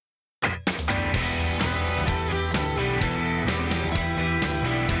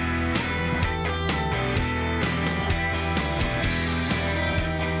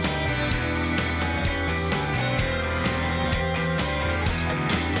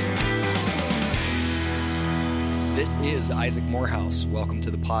This is Isaac Morehouse. Welcome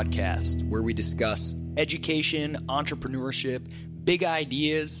to the podcast where we discuss education, entrepreneurship, big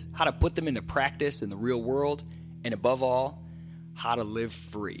ideas, how to put them into practice in the real world, and above all, how to live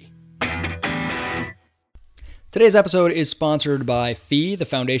free. Today's episode is sponsored by FEE, the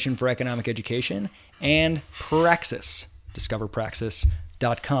Foundation for Economic Education, and Praxis,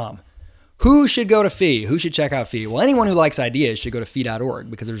 discoverpraxis.com. Who should go to FEE? Who should check out FEE? Well, anyone who likes ideas should go to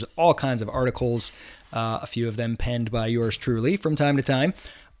fee.org because there's all kinds of articles, a few of them penned by yours truly from time to time,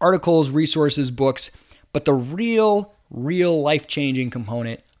 articles, resources, books, but the real life-changing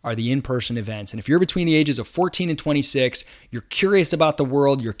component are the in-person events. And if you're between the ages of 14 and 26, you're curious about the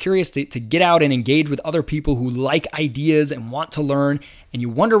world, you're curious to get out and engage with other people who like ideas and want to learn, and you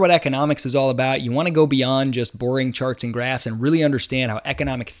wonder what economics is all about, you want to go beyond just boring charts and graphs and really understand how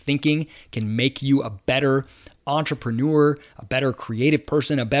economic thinking can make you a better entrepreneur, a better creative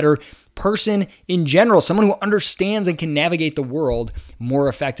person, a better person in general, someone who understands and can navigate the world more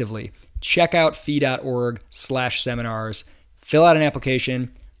effectively. Check out fee.org/seminars, fill out an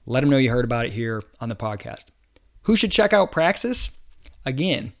application, let them know you heard about it here on the podcast. Who should check out Praxis?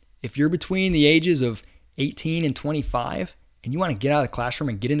 Again, if you're between the ages of 18 and 25 and you want to get out of the classroom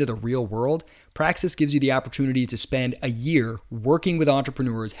and get into the real world, Praxis gives you the opportunity to spend a year working with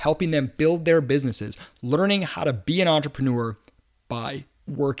entrepreneurs, helping them build their businesses, learning how to be an entrepreneur by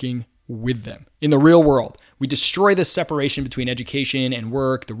working with them in the real world. We destroy this separation between education and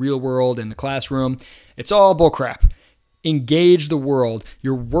work, the real world and the classroom. It's all bullcrap. Engage the world.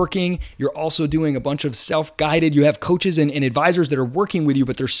 You're working. You're also doing a bunch of self-guided. You have coaches and advisors that are working with you,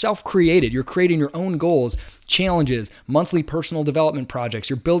 but they're self-created. You're creating your own goals, challenges, monthly personal development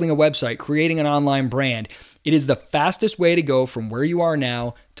projects. You're building a website, creating an online brand. It is the fastest way to go from where you are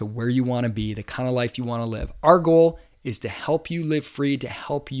now to where you want to be, the kind of life you want to live. Our goal is to help you live free, to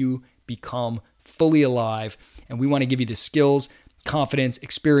help you become fully alive. And we want to give you the skills, confidence,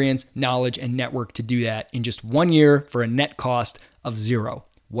 experience, knowledge, and network to do that in just 1 year for a net cost of $0.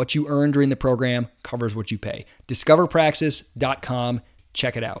 What you earn during the program covers what you pay. Discoverpraxis.com.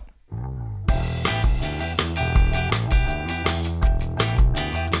 Check it out.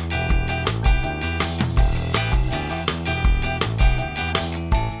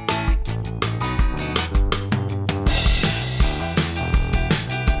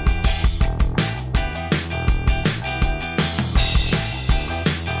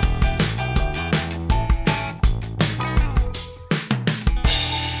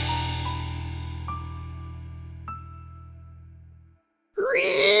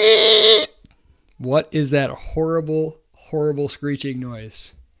 What is that horrible screeching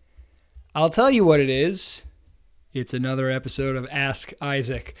noise? I'll tell you what it is. It's another episode of Ask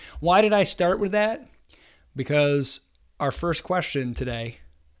Isaac. Why did I start with that? Because our first question today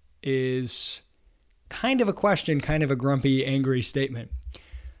is kind of a question, kind of a grumpy, angry statement.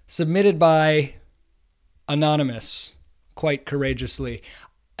 Submitted by Anonymous, quite courageously.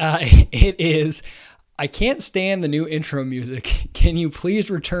 It is, I can't stand the new intro music. Can you please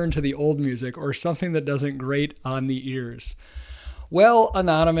return to the old music or something that doesn't grate on the ears? Well,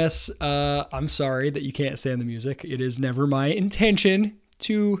 Anonymous, I'm sorry that you can't stand the music. It is never my intention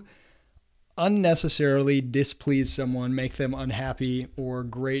to unnecessarily displease someone, make them unhappy or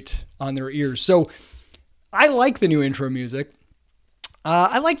grate on their ears. So I like the new intro music.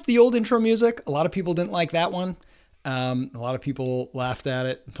 I liked the old intro music. A lot of people didn't like that one. A lot of people laughed at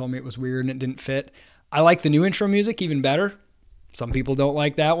it and told me it was weird and it didn't fit. I like the new intro music even better. Some people don't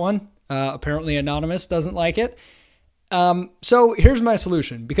like that one. Apparently Anonymous doesn't like it. So here's my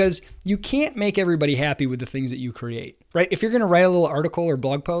solution, because you can't make everybody happy with the things that you create, right? If you're going to write a little article or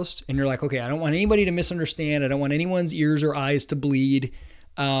blog post and you're like, okay, I don't want anybody to misunderstand. I don't want anyone's ears or eyes to bleed.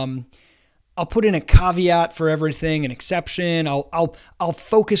 I'll put in a caveat for everything, an exception. I'll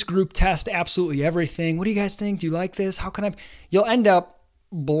focus group test absolutely everything. What do you guys think? Do you like this? How can I? You'll end up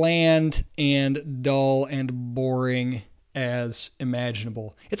bland and dull and boring as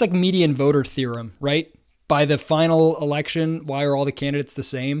imaginable. It's like median voter theorem, right? By the final election, why are all the candidates the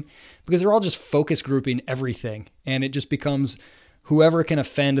same? Because they're all just focus grouping everything, and it just becomes whoever can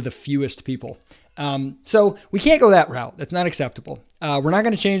offend the fewest people. So we can't go that route. That's not acceptable. We're not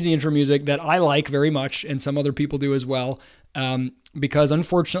going to change the intro music that I like very much, and some other people do as well. Because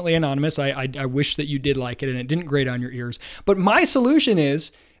unfortunately, Anonymous, I wish that you did like it and it didn't grate on your ears. But my solution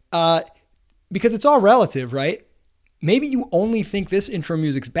is, because it's all relative, right? Maybe you only think this intro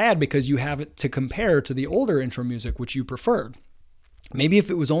music's bad because you have it to compare to the older intro music, which you preferred. Maybe if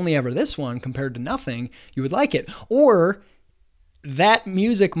it was only ever this one compared to nothing, you would like it. Or that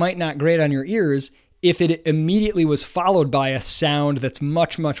music might not grate on your ears if it immediately was followed by a sound that's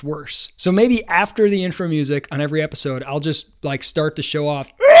much, much worse. So maybe after the intro music on every episode, I'll just like start the show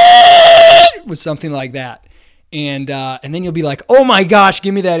off with something like that. And then you'll be like, oh my gosh,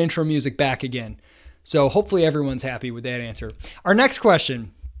 give me that intro music back again. So hopefully everyone's happy with that answer. Our next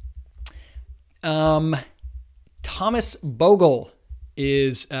question. Thomas Bogle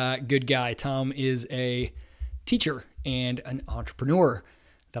is a good guy. Tom is a teacher and an entrepreneur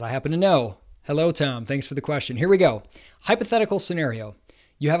that I happen to know. Hello, Tom. Thanks for the question. Here we go. Hypothetical scenario.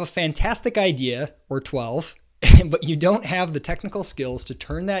 You have a fantastic idea, or 12, but you don't have the technical skills to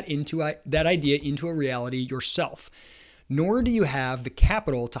turn that idea into a reality yourself, nor do you have the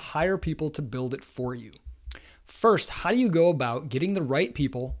capital to hire people to build it for you. First, how do you go about getting the right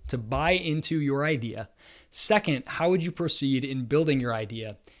people to buy into your idea? Second, how would you proceed in building your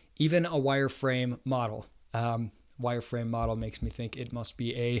idea, even a wireframe model? Wireframe model makes me think it must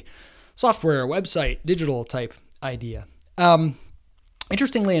be a software, website, digital type idea.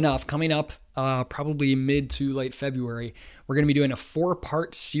 Interestingly enough, coming up probably mid to late February, we're going to be doing a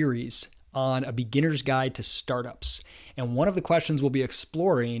 4-part series on a beginner's guide to startups. And one of the questions we'll be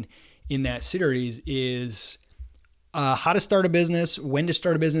exploring in that series is how to start a business, when to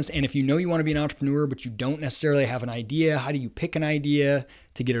start a business, and if you know you want to be an entrepreneur, but you don't necessarily have an idea, how do you pick an idea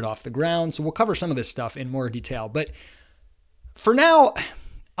to get it off the ground? So we'll cover some of this stuff in more detail. But for now,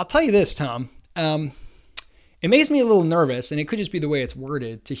 I'll tell you this, Tom. It makes me a little nervous, and it could just be the way it's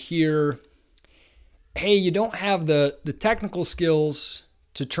worded, to hear, hey, you don't have the technical skills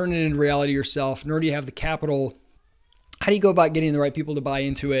to turn it into reality yourself, nor do you have the capital. How do you go about getting the right people to buy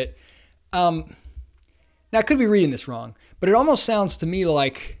into it? Now, I could be reading this wrong, but it almost sounds to me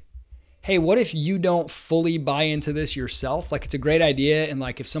like, hey, what if you don't fully buy into this yourself? Like, it's a great idea, and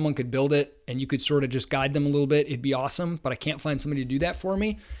like if someone could build it and you could sort of just guide them a little bit, it'd be awesome, but I can't find somebody to do that for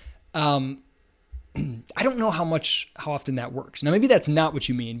me. I don't know how often that works. Now, maybe that's not what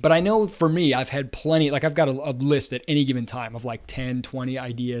you mean, but I know for me, I've had plenty, like I've got a list at any given time of like 10, 20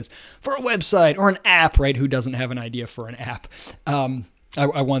 ideas for a website or an app, right? Who doesn't have an idea for an app?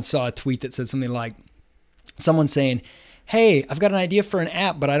 I once saw a tweet that said something like, someone saying, hey, I've got an idea for an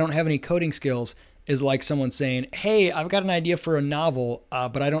app, but I don't have any coding skills, is like someone saying, hey, I've got an idea for a novel,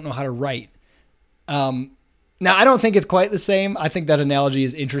 but I don't know how to write. Now, I don't think it's quite the same. I think that analogy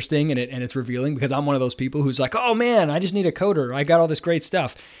is interesting and it's revealing, because I'm one of those people who's like, oh man, I just need a coder. I got all this great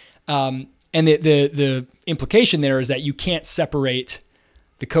stuff. And the implication there is that you can't separate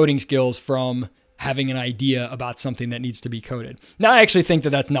the coding skills from having an idea about something that needs to be coded. Now, I actually think that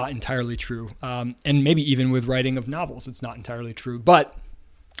that's not entirely true. And maybe even with writing of novels, it's not entirely true. But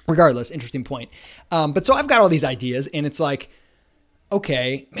regardless, interesting point. But so I've got all these ideas, and it's like,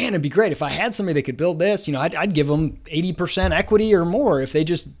 okay, man, it'd be great if I had somebody that could build this. You know, I'd give them 80% equity or more if they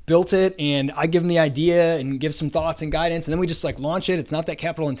just built it, and I give them the idea and give some thoughts and guidance, and then we just like launch it. It's not that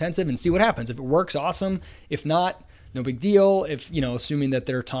capital intensive, and see what happens. If it works, awesome. If not, no big deal. If, you know, assuming that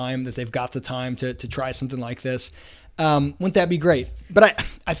that they've got the time to try something like this, wouldn't that be great? But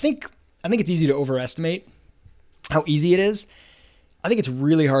I think it's easy to overestimate how easy it is. I think it's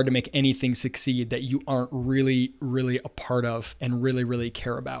really hard to make anything succeed that you aren't really, really a part of and really, really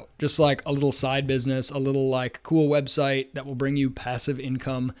care about. Just like a little side business, a little like cool website that will bring you passive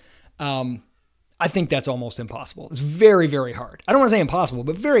income. I think that's almost impossible. It's very, very hard. I don't want to say impossible,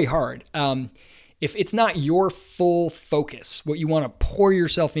 but very hard. If it's not your full focus, what you want to pour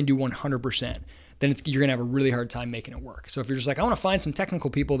yourself into 100%, then you're going to have a really hard time making it work. So if you're just like, I want to find some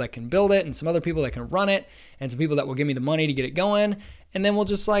technical people that can build it and some other people that can run it and some people that will give me the money to get it going, and then we'll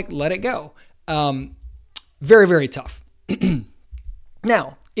just like let it go. Very, very tough.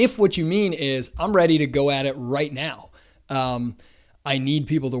 Now, if what you mean is I'm ready to go at it right now, I need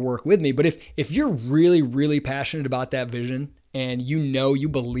people to work with me. But if you're really, really passionate about that vision and you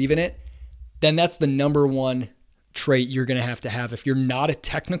believe in it, then that's the number one trait you're going to have. If you're not a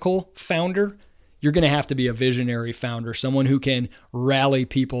technical founder, you're going to have to be a visionary founder, someone who can rally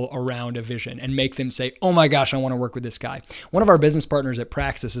people around a vision and make them say, oh my gosh, I want to work with this guy. One of our business partners at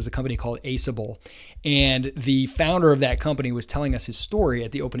Praxis is a company called Aceable. And the founder of that company was telling us his story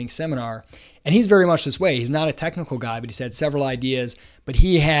at the opening seminar. And he's very much this way. He's not a technical guy, but he's had several ideas, but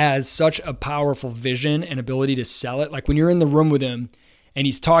he has such a powerful vision and ability to sell it. Like when you're in the room with him, and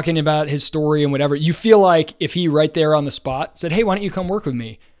he's talking about his story and whatever, you feel like if he right there on the spot said, hey, why don't you come work with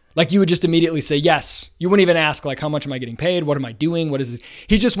me? Like you would just immediately say yes. You wouldn't even ask like, how much am I getting paid? What am I doing? What is this?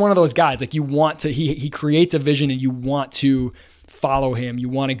 He's just one of those guys. Like you want to, he creates a vision and you want to follow him. You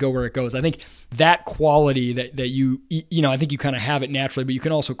want to go where it goes. I think that quality that I think you kind of have it naturally, but you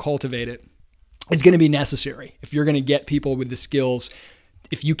can also cultivate it. It's going to be necessary if you're going to get people with the skills,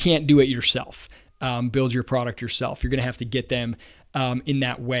 if you can't do it yourself. build your product yourself. You're going to have to get them in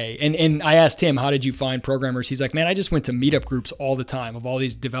that way. And I asked him, how did you find programmers? He's like, man, I just went to meetup groups all the time of all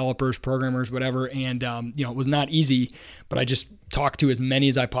these developers, programmers, whatever. And, it was not easy, but I just talked to as many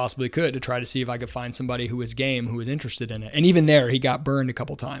as I possibly could to try to see if I could find somebody who was game, who was interested in it. And even there, he got burned a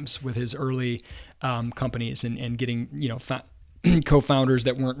couple times with his early companies and getting, co-founders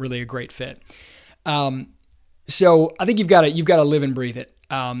that weren't really a great fit. So I think you've got to live and breathe it.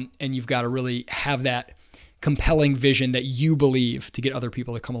 And you've got to really have that compelling vision that you believe to get other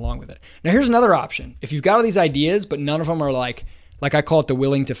people to come along with it. Now, here's another option. If you've got all these ideas, but none of them are like I call it the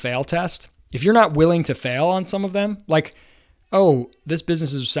willing to fail test. If you're not willing to fail on some of them, like, oh, this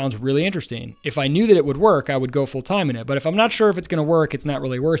business sounds really interesting. If I knew that it would work, I would go full time in it. But if I'm not sure if it's going to work, it's not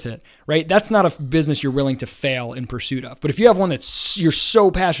really worth it, right? That's not a business you're willing to fail in pursuit of. But if you have one that's you're so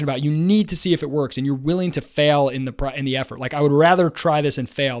passionate about, you need to see if it works, and you're willing to fail in the effort. Like, I would rather try this and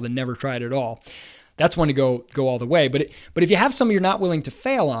fail than never try it at all. That's one to go all the way. But if you have some you're not willing to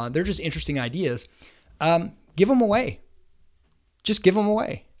fail on, they're just interesting ideas. Give them away. Just give them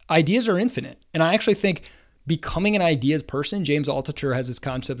away. Ideas are infinite, and I actually think becoming an ideas person, James Altucher has this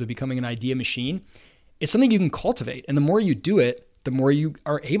concept of becoming an idea machine. It's something you can cultivate. And the more you do it, the more you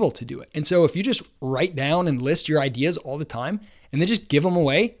are able to do it. And so if you just write down and list your ideas all the time and then just give them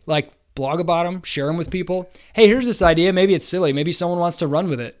away, like blog about them, share them with people. Hey, here's this idea. Maybe it's silly. Maybe someone wants to run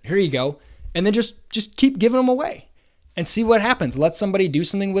with it. Here you go. And then just keep giving them away and see what happens. Let somebody do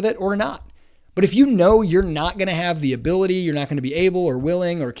something with it or not. But if you know you're not going to have the ability, you're not going to be able or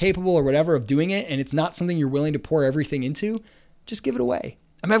willing or capable or whatever of doing it, and it's not something you're willing to pour everything into, just give it away.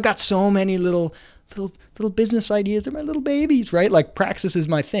 I mean, I've got so many little business ideas. They're my little babies, right? Like, praxis is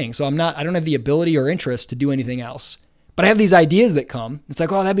my thing. So I don't have the ability or interest to do anything else. But I have these ideas that come. It's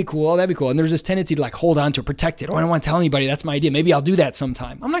like, oh, that'd be cool. Oh, that'd be cool. And there's this tendency to like hold on to it, protect it. Oh, I don't want to tell anybody that's my idea. Maybe I'll do that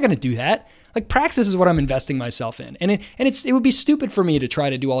sometime. I'm not going to do that. Like, praxis is what I'm investing myself in. And it would be stupid for me to try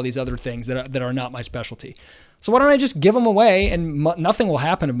to do all these other things that are not my specialty. So why don't I just give them away, and nothing will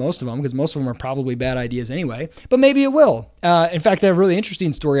happen to most of them, because most of them are probably bad ideas anyway, but maybe it will. In fact, I have a really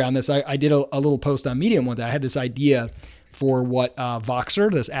interesting story on this. I did a little post on Medium one day. I had this idea for what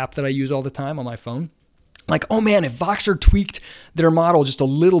Voxer, this app that I use all the time on my phone. Like, oh man, if Voxer tweaked their model just a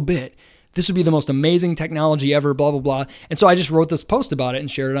little bit, this would be the most amazing technology ever, blah, blah, blah. And so I just wrote this post about it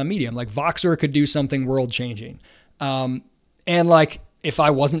and shared it on Medium. Like, Voxer could do something world-changing. And like, if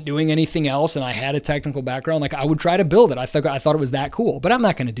I wasn't doing anything else and I had a technical background, like, I would try to build it. I thought it was that cool, but I'm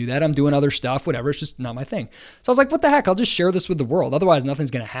not going to do that. I'm doing other stuff, whatever. It's just not my thing. So I was like, what the heck? I'll just share this with the world. Otherwise,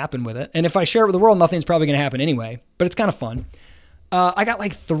 nothing's going to happen with it. And if I share it with the world, nothing's probably going to happen anyway, but it's kind of fun. I got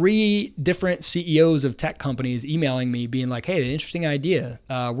like 3 different CEOs of tech companies emailing me being like, hey, interesting idea.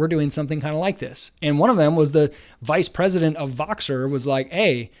 We're doing something kind of like this. And one of them was the vice president of Voxer, was like,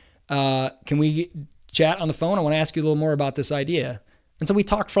 hey, can we chat on the phone? I want to ask you a little more about this idea. And so we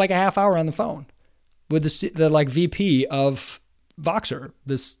talked for like a half hour on the phone with the like VP of Voxer,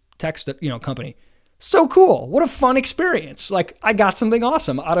 this tech company. So cool. What a fun experience. Like, I got something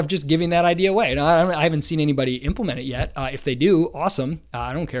awesome out of just giving that idea away. And I haven't seen anybody implement it yet. If they do, awesome.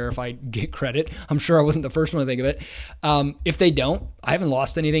 I don't care if I get credit. I'm sure I wasn't the first one to think of it. If they don't, I haven't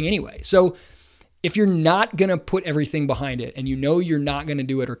lost anything anyway. So if you're not going to put everything behind it and you know you're not going to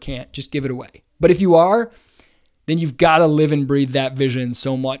do it or can't, just give it away. But if you are, then you've got to live and breathe that vision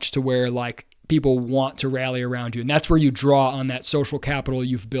so much to where like people want to rally around you. And that's where you draw on that social capital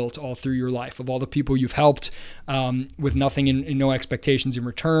you've built all through your life, of all the people you've helped with nothing and no expectations in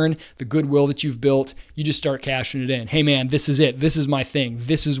return, the goodwill that you've built. You just start cashing it in. Hey man, this is it. This is my thing.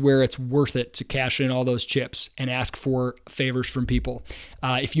 This is where it's worth it to cash in all those chips and ask for favors from people.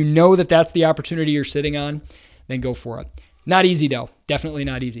 If you know that that's the opportunity you're sitting on, then go for it. Not easy though. Definitely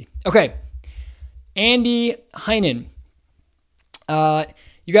not easy. Okay. Andy Heinen.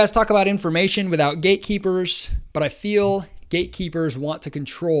 You guys talk about information without gatekeepers, but I feel gatekeepers want to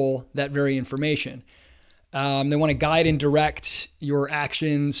control that very information. They want to guide and direct your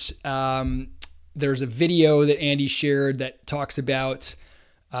actions. There's a video that Andy shared that talks about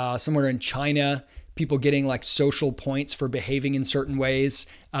somewhere in China, people getting like social points for behaving in certain ways.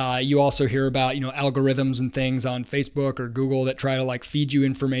 You also hear about, algorithms and things on Facebook or Google that try to like feed you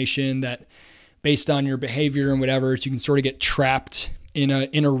information that based on your behavior and whatever, so you can sort of get trapped in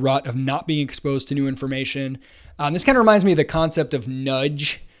a rut of not being exposed to new information. This kind of reminds me of the concept of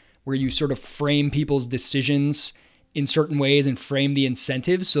nudge, where you sort of frame people's decisions in certain ways and frame the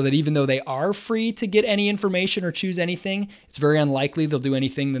incentives so that even though they are free to get any information or choose anything, it's very unlikely they'll do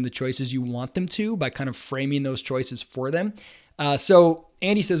anything than the choices you want them to by kind of framing those choices for them. So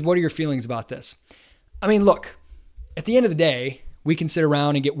Andy says, what are your feelings about this? I mean, look, at the end of the day, we can sit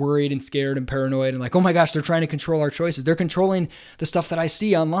around and get worried and scared and paranoid and like, oh my gosh, they're trying to control our choices. They're controlling the stuff that I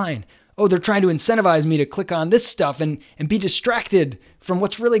see online. Oh, they're trying to incentivize me to click on this stuff and be distracted from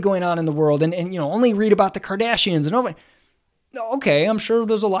what's really going on in the world and only read about the Kardashians and okay, I'm sure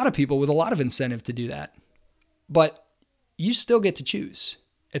there's a lot of people with a lot of incentive to do that. But you still get to choose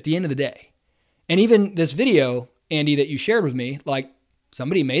at the end of the day. And even this video, Andy, that you shared with me, like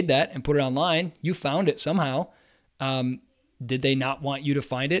somebody made that and put it online. You found it somehow. Did they not want you to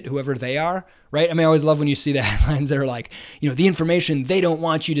find it, whoever they are, right? I mean, I always love when you see the headlines that are like, the information they don't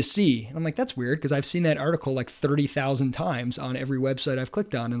want you to see. And I'm like, that's weird because I've seen that article like 30,000 times on every website I've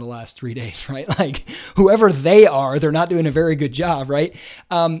clicked on in the last 3 days, right? Like whoever they are, they're not doing a very good job, right?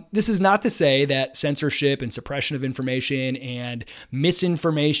 This is not to say that censorship and suppression of information and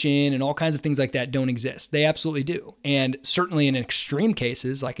misinformation and all kinds of things like that don't exist. They absolutely do. And certainly in extreme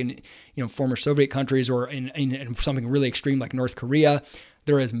cases, like in former Soviet countries or in something really extreme like North Korea,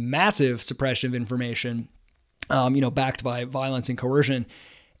 there is massive suppression of information, backed by violence and coercion.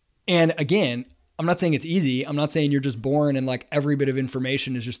 And again, I'm not saying it's easy. I'm not saying you're just born and like every bit of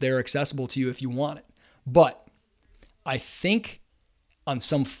information is just there accessible to you if you want it. But I think on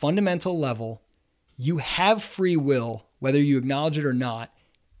some fundamental level, you have free will, whether you acknowledge it or not.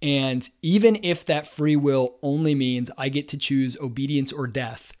 And even if that free will only means I get to choose obedience or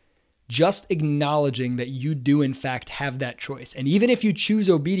death, just acknowledging that you do in fact have that choice. And even if you choose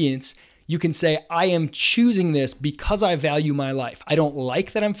obedience, you can say, I am choosing this because I value my life. I don't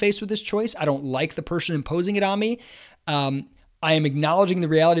like that I'm faced with this choice. I don't like the person imposing it on me. I am acknowledging the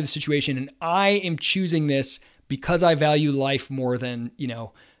reality of the situation, and I am choosing this because I value life more than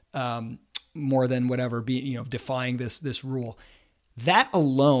whatever, defying this rule. That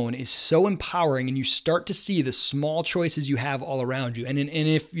alone is so empowering, and you start to see the small choices you have all around you. And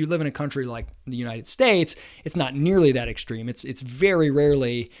if you live in a country like the United States, it's not nearly that extreme. It's very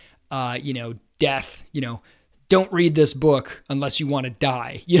rarely, death. Don't read this book unless you want to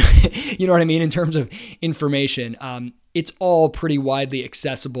die. You know what I mean in terms of information. It's all pretty widely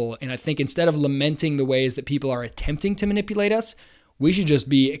accessible, and I think instead of lamenting the ways that people are attempting to manipulate us, we should just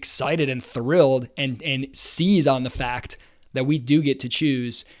be excited and thrilled and seize on the fact that we do get to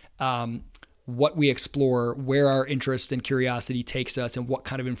choose what we explore, where our interest and curiosity takes us, and what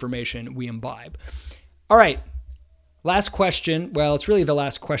kind of information we imbibe. All right, last question. Well, it's really the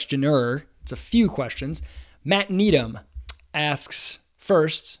last questioner. It's a few questions. Matt Needham asks,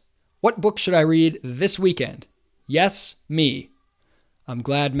 first, what book should I read this weekend? Yes, me. I'm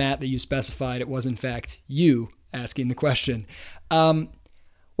glad, Matt, that you specified it was, in fact, you asking the question.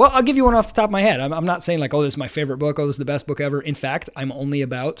 Well, I'll give you one off the top of my head. I'm not saying like, oh, this is my favorite book. Oh, this is the best book ever. In fact, I'm only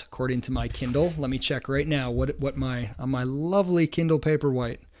about, according to my Kindle, let me check right now on my lovely Kindle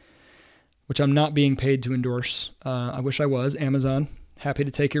Paperwhite, which I'm not being paid to endorse. I wish I was. Amazon, happy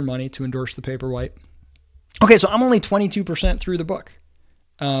to take your money to endorse the Paperwhite. Okay, so I'm only 22% through the book.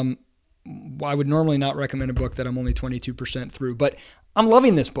 I would normally not recommend a book that I'm only 22% through, but I'm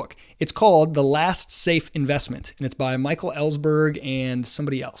loving this book. It's called The Last Safe Investment, and it's by Michael Ellsberg and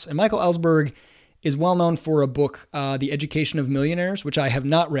somebody else. And Michael Ellsberg is well known for a book, The Education of Millionaires, which I have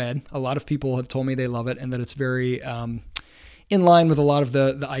not read. A lot of people have told me they love it and that it's very in line with a lot of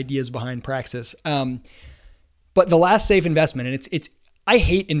the ideas behind Praxis. But The Last Safe Investment, and it's I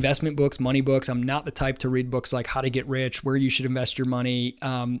hate investment books, money books. I'm not the type to read books like How to Get Rich, Where You Should Invest Your Money.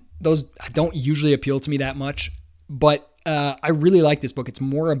 Those don't usually appeal to me that much, but I really like this book. It's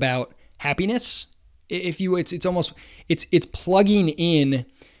more about happiness. It's plugging in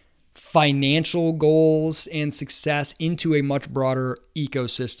financial goals and success into a much broader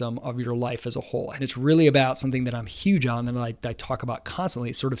ecosystem of your life as a whole. And it's really about something that I'm huge on that I talk about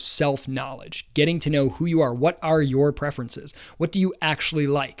constantly, sort of self-knowledge, getting to know who you are. What are your preferences? What do you actually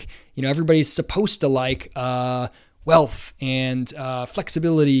like? Everybody's supposed to like wealth and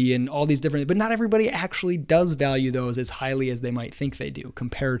flexibility and all these different, but not everybody actually does value those as highly as they might think they do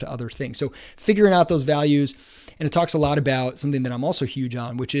compared to other things. So figuring out those values, and it talks a lot about something that I'm also huge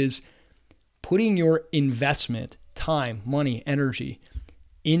on, which is putting your investment, time, money, energy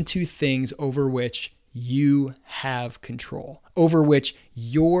into things over which you have control, over which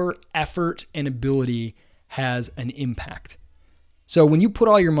your effort and ability has an impact. So when you put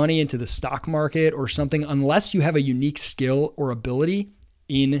all your money into the stock market or something, unless you have a unique skill or ability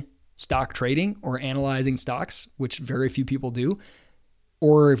in stock trading or analyzing stocks, which very few people do,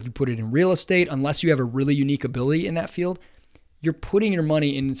 or if you put it in real estate, unless you have a really unique ability in that field, you're putting your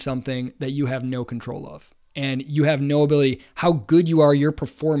money in something that you have no control of. And you have no ability. How good you are, your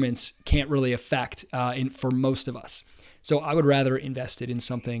performance can't really affect for most of us. So I would rather invest it in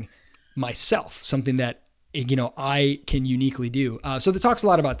something myself, something that I can uniquely do. So it talks a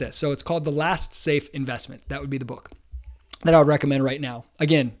lot about this. So it's called The Last Safe Investment. That would be the book that I would recommend right now.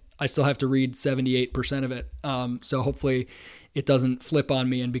 Again, I still have to read 78% of it. So hopefully it doesn't flip on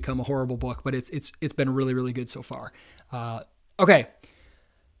me and become a horrible book, but it's been really, really good so far. Okay.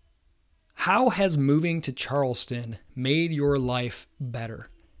 How has moving to Charleston made your life better?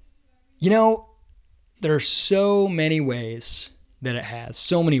 There are so many ways that it has,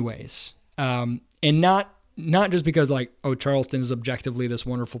 so many ways. And not just because Charleston is objectively this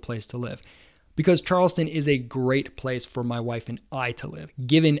wonderful place to live, because Charleston is a great place for my wife and I to live.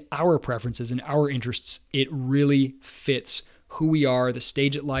 Given our preferences and our interests, it really fits who we are, the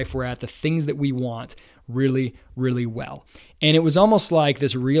stage of life we're at, the things that we want really, really well. And it was almost like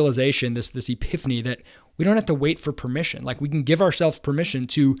this realization, this epiphany that we don't have to wait for permission. Like we can give ourselves permission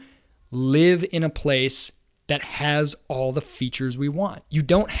to live in a place that has all the features we want. You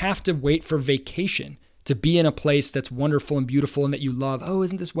don't have to wait for vacation to be in a place that's wonderful and beautiful and that you love. Oh,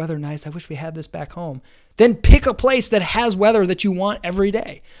 isn't this weather nice? I wish we had this back home. Then pick a place that has weather that you want every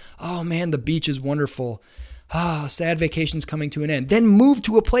day. Oh man, the beach is wonderful. Sad vacation's coming to an end. Then move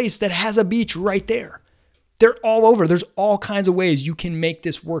to a place that has a beach right there. They're all over. There's all kinds of ways you can make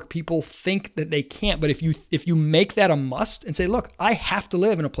this work. People think that they can't, but if you make that a must and say, look, I have to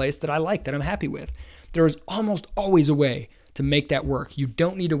live in a place that I like, that I'm happy with, there is almost always a way to make that work. You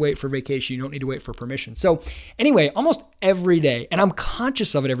don't need to wait for vacation. You don't need to wait for permission. So anyway, almost every day, and I'm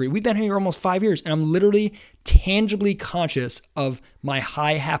conscious of it we've been here almost 5 years, and I'm literally tangibly conscious of my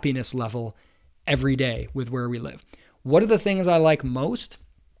high happiness level every day with where we live. What are the things I like most?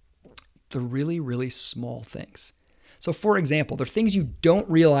 The really, really small things. So for example, there are things you don't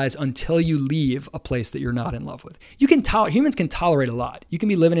realize until you leave a place that you're not in love with. Humans can tolerate a lot. You can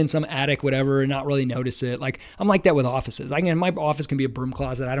be living in some attic, whatever, and not really notice it. Like I'm like that with offices. My office can be a broom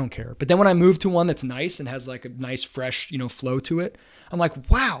closet. I don't care. But then when I move to one that's nice and has like a nice, fresh, flow to it, I'm like,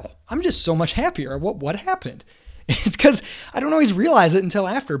 wow, I'm just so much happier. What happened? It's because I don't always realize it until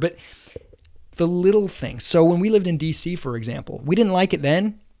after. But the little things. So when we lived in DC, for example, we didn't like it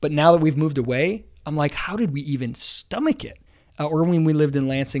then, but now that we've moved away, I'm like, how did we even stomach it? Or when we lived in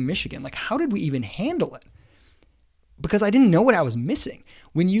Lansing, Michigan, like how did we even handle it? Because I didn't know what I was missing.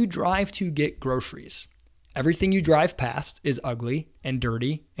 When you drive to get groceries, everything you drive past is ugly and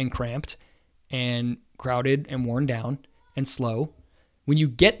dirty and cramped and crowded and worn down and slow. When you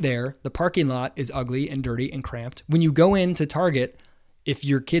get there, the parking lot is ugly and dirty and cramped. When you go into Target, if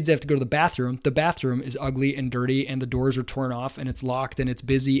your kids have to go to the bathroom is ugly and dirty and the doors are torn off and it's locked and it's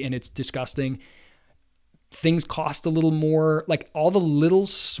busy and it's disgusting. Things cost a little more, like all the little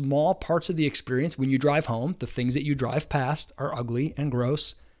small parts of the experience when you drive home, the things that you drive past are ugly and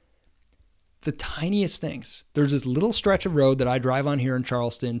gross. The tiniest things. There's this little stretch of road that I drive on here in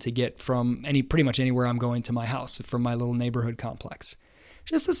Charleston to get from pretty much anywhere I'm going to my house, from my little neighborhood complex.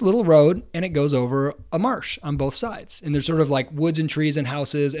 Just this little road, and it goes over a marsh on both sides. And there's sort of like woods and trees and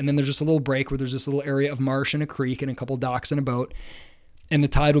houses, and then there's just a little break where there's this little area of marsh and a creek and a couple docks and a boat, and the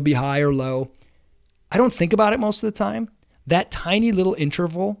tide will be high or low. I don't think about it most of the time. That tiny little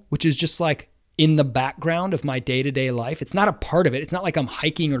interval, which is just like in the background of my day-to-day life, it's not a part of it. It's not like I'm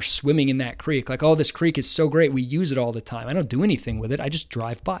hiking or swimming in that creek. Like, oh, this creek is so great. We use it all the time. I don't do anything with it. I just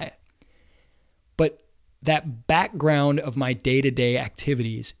drive by it. But that background of my day-to-day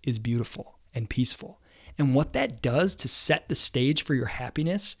activities is beautiful and peaceful. And what that does to set the stage for your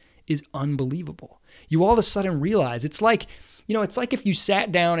happiness is unbelievable. You all of a sudden realize it's like if you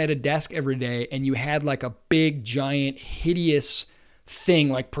sat down at a desk every day and you had like a big, giant, hideous thing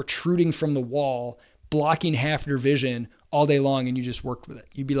like protruding from the wall, blocking half your vision all day long, and you just worked with it.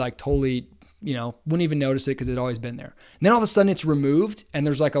 You'd be like totally, wouldn't even notice it because it'd always been there. And then all of a sudden it's removed and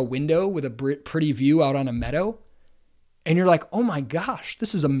there's like a window with a pretty view out on a meadow. And you're like, oh my gosh,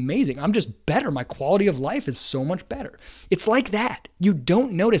 this is amazing. I'm just better. My quality of life is so much better. It's like that. You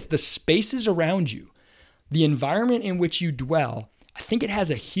don't notice the spaces around you, the environment in which you dwell. I think it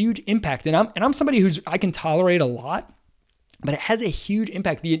has a huge impact. And I'm somebody I can tolerate a lot, but it has a huge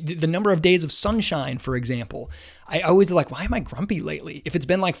impact. The number of days of sunshine, for example. I always like, why am I grumpy lately? If it's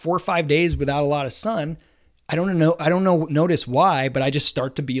been like 4 or 5 days without a lot of sun, I don't notice why, but I just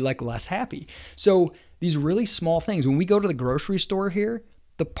start to be like less happy. So these really small things. When we go to the grocery store here,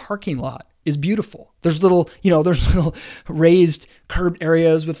 the parking lot is beautiful. There's little raised curbed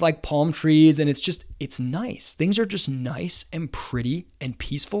areas with like palm trees, and it's nice. Things are just nice and pretty and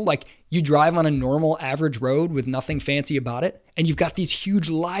peaceful. Like you drive on a normal average road with nothing fancy about it, and you've got these huge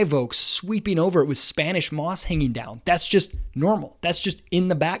live oaks sweeping over it with Spanish moss hanging down. That's just normal. That's just in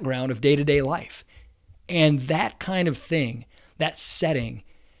the background of day-to-day life. And that kind of thing, that setting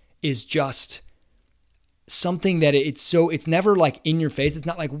is just something that it's never like in your face. It's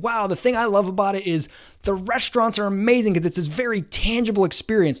not like, wow, the thing I love about it is the restaurants are amazing because it's this very tangible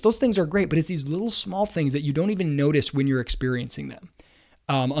experience. Those things are great, but it's these little small things that you don't even notice when you're experiencing them.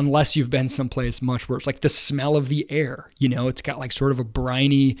 Unless you've been someplace much worse, like the smell of the air, it's got like sort of a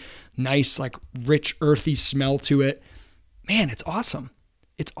briny, nice, like rich, earthy smell to it. Man, it's awesome.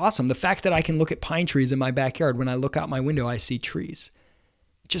 It's awesome. The fact that I can look at pine trees in my backyard. When I look out my window, I see trees.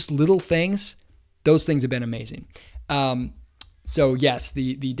 Just little things. Those things have been amazing. So yes,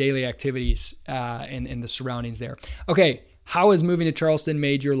 the daily activities and the surroundings there. Okay, how has moving to Charleston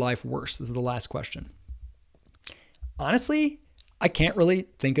made your life worse? This is the last question. Honestly, I can't really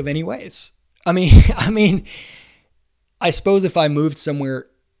think of any ways. I mean, I suppose if I moved somewhere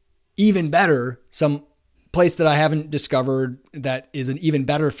even better, some place that I haven't discovered that is an even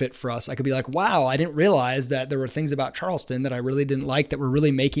better fit for us, I could be like, wow, I didn't realize that there were things about Charleston that I really didn't like that were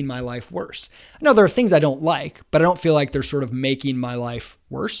really making my life worse. I know there are things I don't like, but I don't feel like they're sort of making my life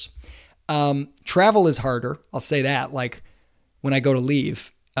worse. Travel is harder. I'll say that. Like when I go to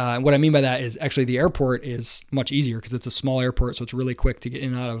leave, what I mean by that is actually the airport is much easier because it's a small airport, so it's really quick to get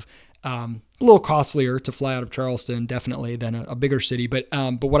in and out of. A little costlier to fly out of Charleston, definitely, than a bigger city. But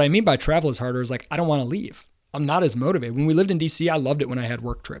what I mean by travel is harder is like I don't want to leave. I'm not as motivated. When we lived in D.C., I loved it when I had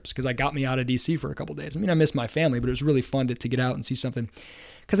work trips because I got me out of D.C. for a couple of days. I mean, I miss my family, but it was really fun to get out and see something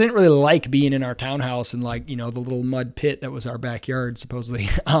because I didn't really like being in our townhouse and like, the little mud pit that was our backyard, supposedly.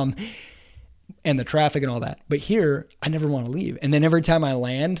 And the traffic and all that. But here, I never want to leave. And then every time I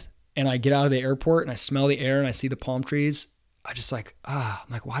land and I get out of the airport and I smell the air and I see the palm trees, I just like, I'm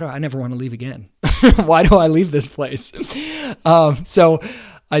like, why do I never want to leave again? Why do I leave this place? So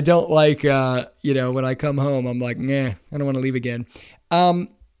I don't like, when I come home, I'm like, nah, I don't want to leave again.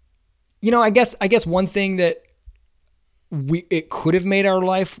 I guess one thing that it could have made our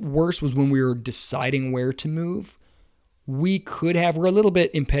life worse was when we were deciding where to move. We're a little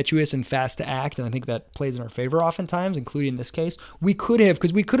bit impetuous and fast to act, and I think that plays in our favor oftentimes, including in this case.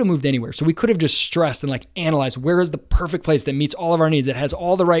 Because we could have moved anywhere. So we could have just stressed and like analyzed where is the perfect place that meets all of our needs, that has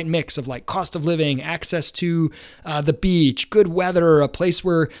all the right mix of like cost of living, access to the beach, good weather, a place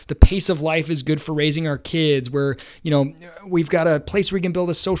where the pace of life is good for raising our kids, where, we've got a place where we can build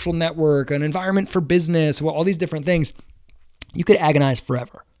a social network, an environment for business, all these different things. You could agonize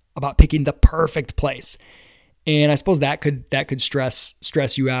forever about picking the perfect place. And I suppose that could stress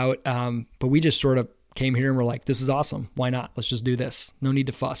you out. But we just sort of came here and we're like, this is awesome. Why not? Let's just do this. No need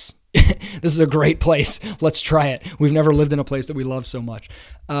to fuss. This is a great place. Let's try it. We've never lived in a place that we love so much.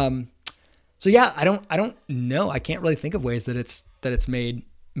 So yeah, I don't know. I can't really think of ways that it's made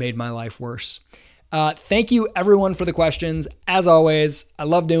my life worse. Thank you everyone for the questions. As always, I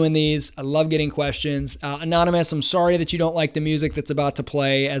love doing these. I love getting questions. Anonymous, I'm sorry that you don't like the music that's about to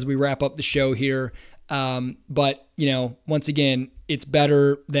play as we wrap up the show here. But once again, it's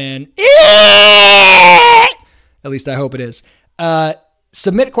better than, at least I hope it is.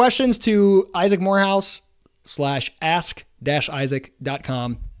 Submit questions to Isaac Morehouse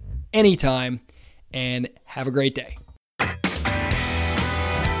 /ask-isaac.com anytime, and have a great day.